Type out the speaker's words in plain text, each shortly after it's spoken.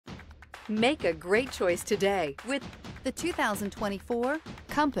Make a great choice today with the 2024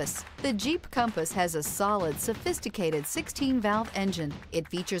 Compass. The Jeep Compass has a solid, sophisticated 16-valve engine. It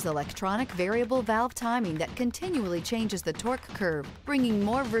features electronic variable valve timing that continually changes the torque curve, bringing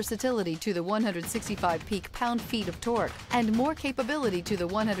more versatility to the 165 peak pound-feet of torque and more capability to the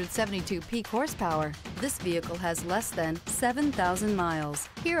 172 peak horsepower. This vehicle has less than 7,000 miles.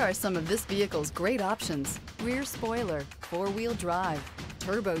 Here are some of this vehicle's great options: rear spoiler, four-wheel drive,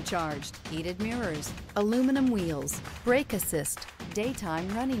 turbocharged, heated mirrors, aluminum wheels, brake assist, daytime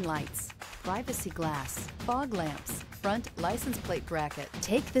running lights, privacy glass, fog lamps, front license plate bracket.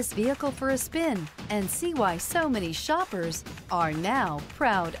 Take this vehicle for a spin and see why so many shoppers are now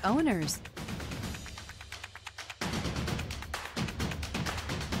proud owners.